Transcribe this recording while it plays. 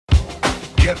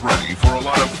Get ready for a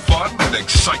lot of fun and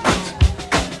excitement.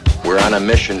 We're on a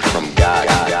mission from God.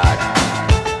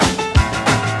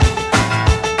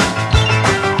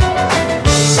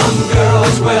 Some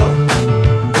girls will,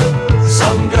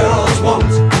 some girls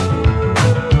won't.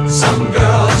 Some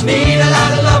girls need a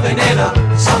lot of loving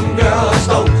and some girls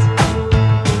don't.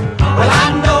 Well, I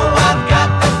know I've got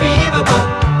the fever, but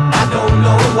I don't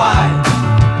know why.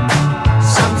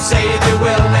 Some say they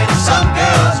will and some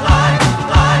girls lie.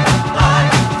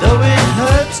 Though it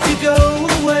hurts to go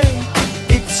away,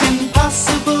 it's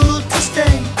impossible to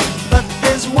stay. But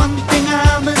there's one thing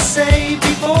I must say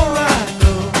before I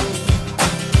go.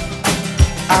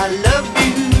 I love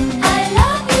you. I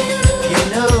love you. You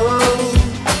know,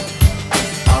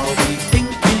 I'll be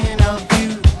thinking of you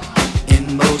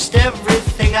in most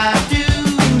everything I do.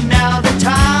 Now the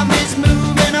time is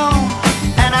moving on,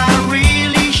 and I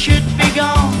really should be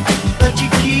gone, but you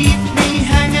keep me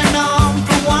hanging on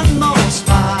for one more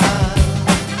smile.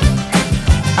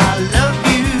 I love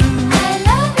you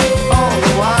all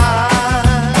the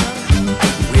while.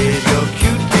 With your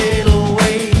cute little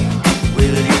way,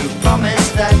 will you promise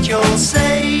that you'll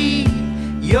say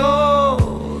your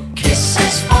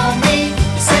kisses for me?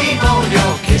 Save all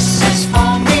your kisses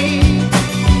for me.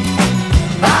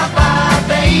 Bye bye,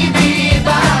 baby,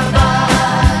 bye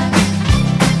bye.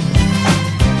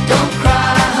 Don't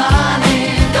cry, honey,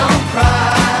 don't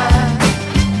cry.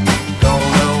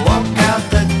 Gonna walk out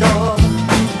the door,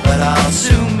 but I'll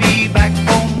soon be back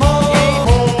for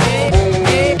more.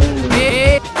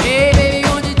 Hey, baby,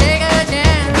 won't you take a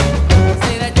chance?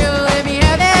 Say that you'll let me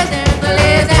have that chance. But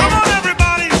listen, Come on,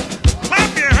 everybody,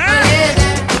 clap your hands.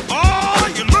 Oh,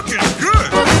 you're looking good.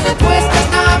 we'll do the twist and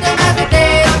knob another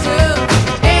day or two.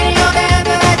 Any old dance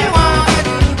that you wanna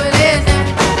do. But listen,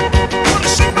 Want to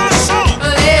sing my song?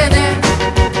 but listen,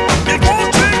 It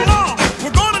won't take long.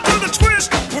 We're gonna do the twist.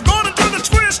 We're gonna do the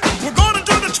twist. We're gonna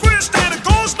do the twist, and it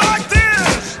goes like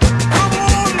this. Come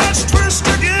on, let's twist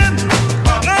again,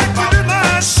 like we did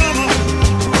last summer.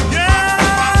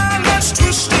 Yeah, let's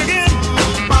twist again,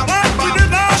 like we did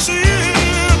last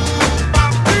year.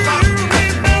 Do you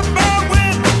remember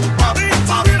when we did it,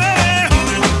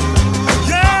 honey?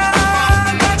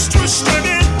 Yeah, let's twist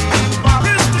again.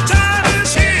 Mr. Time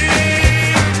is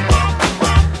here.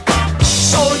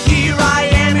 So here I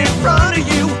am in front of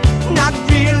you, not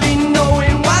really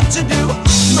knowing what to do.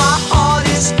 My heart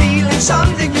is feeling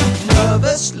something new.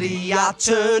 Nervously I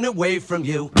turn away from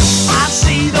you. I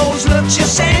see those looks you're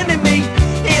sending me.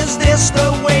 Is this the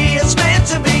way it's meant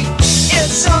to be?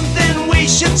 It's something we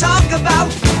should talk about.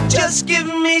 Just give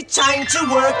me time to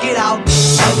work it out.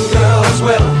 Some girls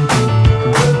will,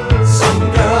 some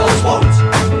girls won't.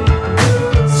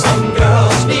 Some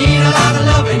girls need a lot of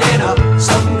loving and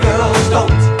some girls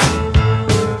don't.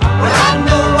 Well, I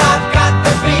know I've got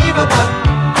the fever, but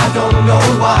I don't know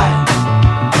why.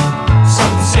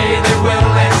 Some say they will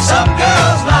and some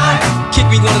girls lie. Kick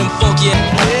me one of them funky.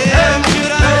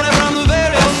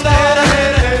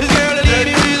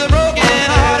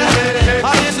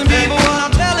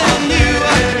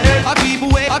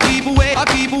 I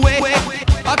keep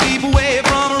away.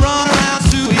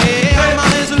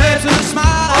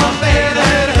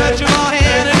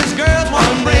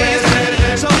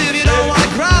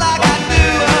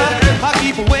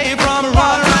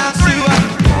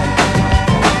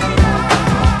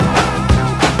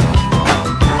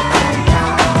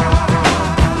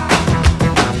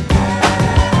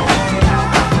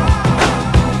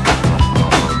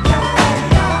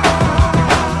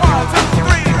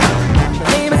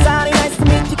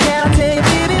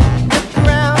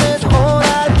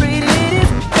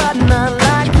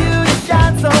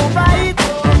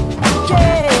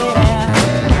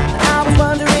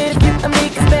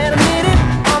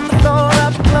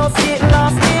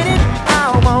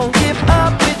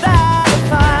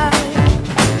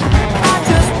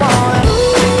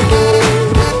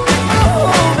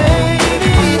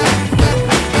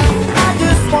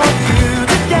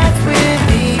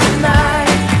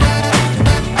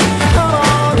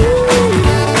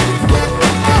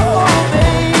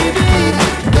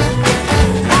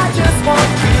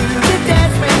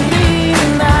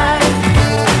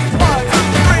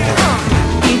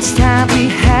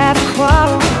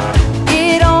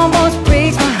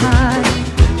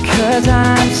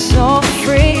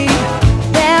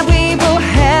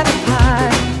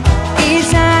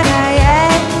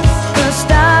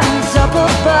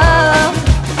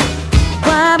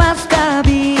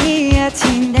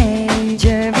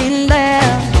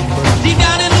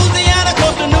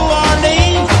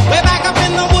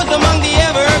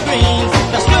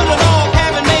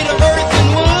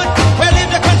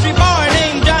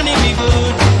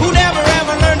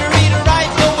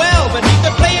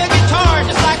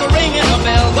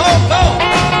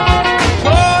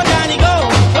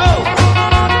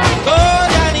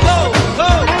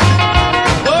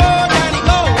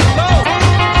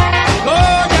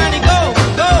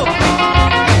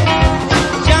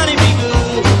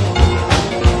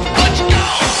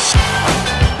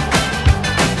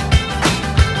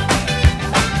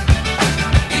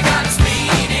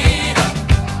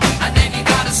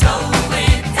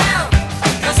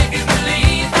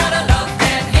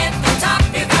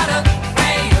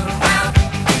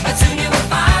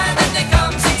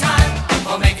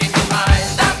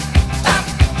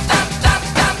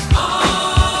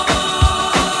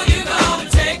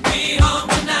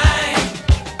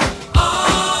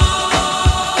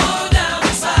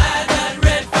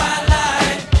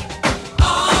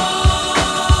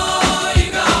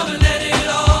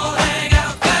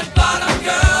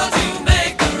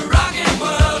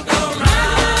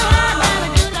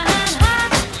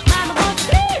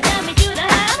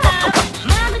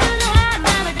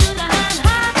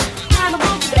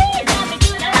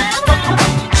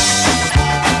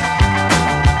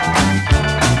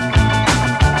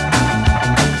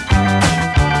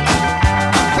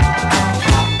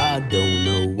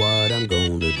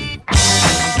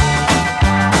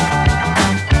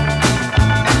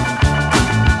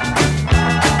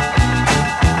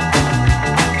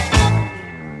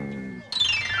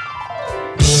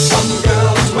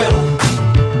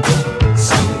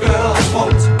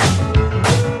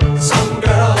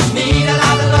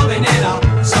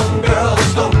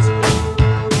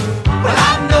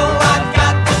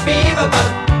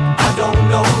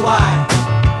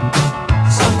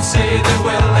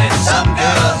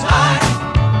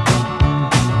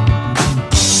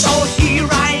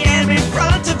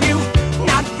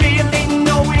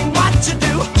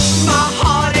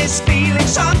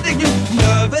 something new.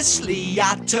 Nervously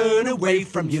I turn away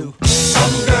from you.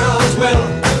 Some girls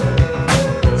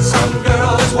will, some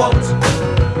girls